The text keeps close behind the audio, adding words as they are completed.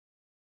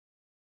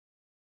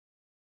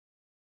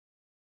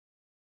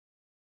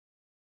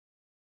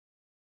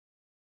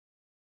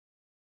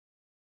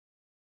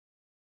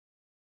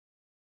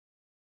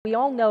We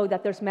all know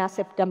that there's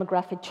massive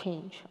demographic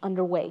change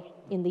underway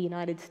in the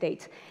United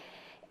States.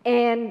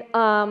 And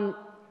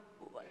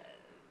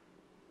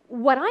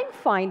what I'm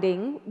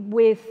finding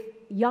with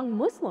young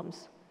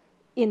Muslims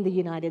in the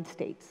United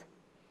States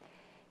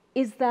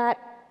is that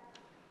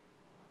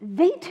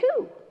they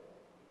too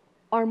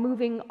are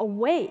moving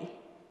away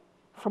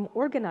from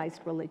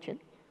organized religion,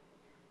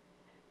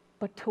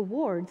 but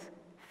towards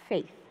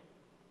faith.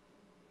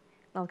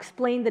 I'll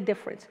explain the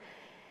difference.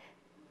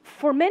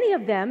 For many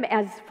of them,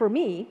 as for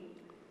me,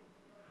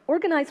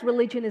 organized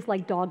religion is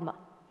like dogma.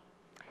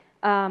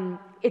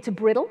 It's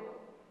brittle,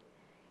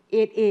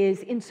 it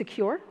is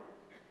insecure,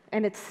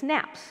 and it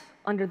snaps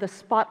under the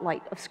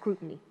spotlight of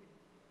scrutiny.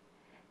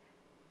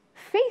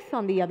 Faith,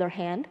 on the other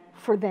hand,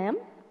 for them,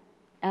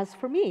 as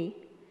for me,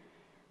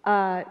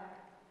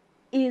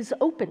 is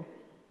open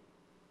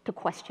to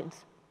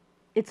questions.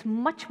 It's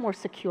much more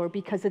secure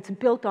because it's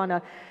built on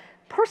a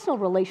personal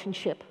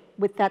relationship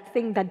with that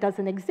thing that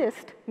doesn't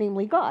exist,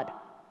 namely God.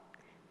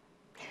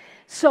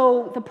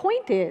 So the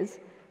point is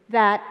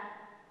that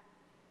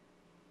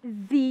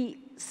the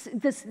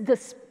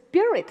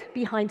spirit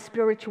behind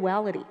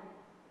spirituality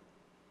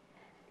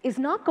is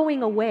not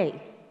going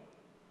away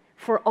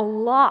for a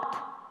lot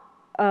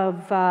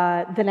of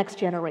the next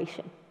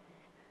generation.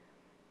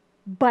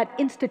 But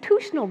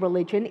institutional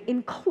religion,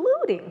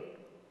 including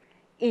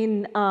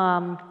in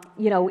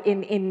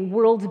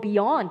worlds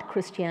beyond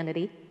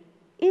Christianity,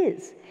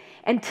 is.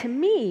 And to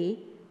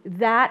me,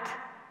 that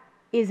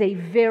is a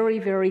very,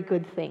 very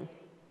good thing.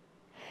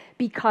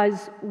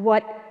 Because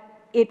what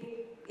it,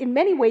 in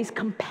many ways,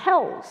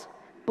 compels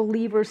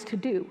believers to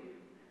do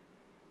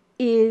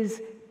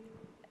is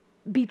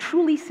be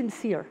truly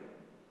sincere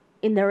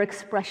in their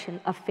expression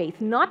of faith,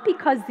 not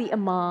because the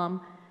imam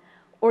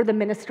or the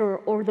minister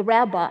or the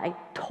rabbi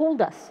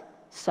told us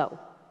so,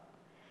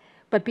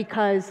 but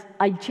because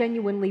I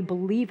genuinely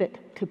believe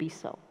it to be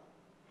so.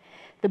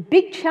 The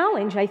big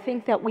challenge I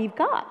think that we've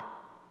got,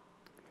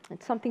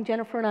 it's something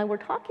Jennifer and I were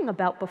talking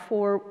about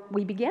before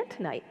we began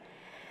tonight,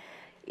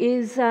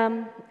 is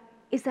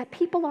that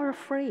people are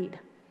afraid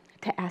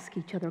to ask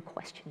each other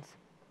questions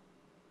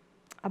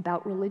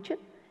about religion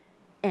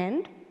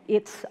and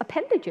its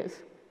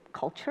appendages,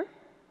 culture,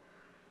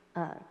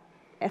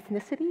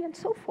 ethnicity, and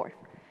so forth.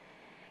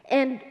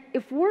 And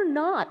if we're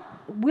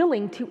not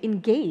willing to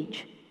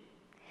engage,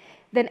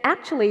 then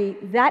actually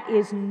that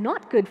is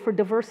not good for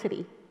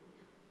diversity.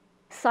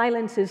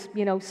 Silence is,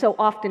 so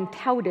often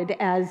touted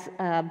as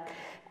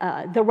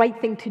the right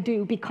thing to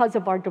do because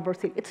of our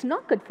diversity. It's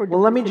not good for diversity.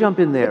 Well, let me jump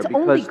in there. It's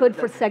only good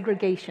for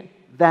segregation.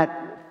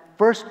 That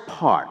first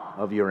part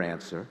of your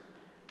answer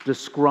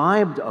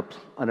described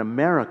an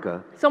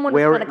America Someone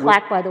where... was going to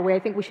clap, by the way. I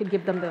think we should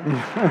give them the...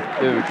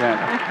 Yeah, we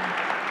can.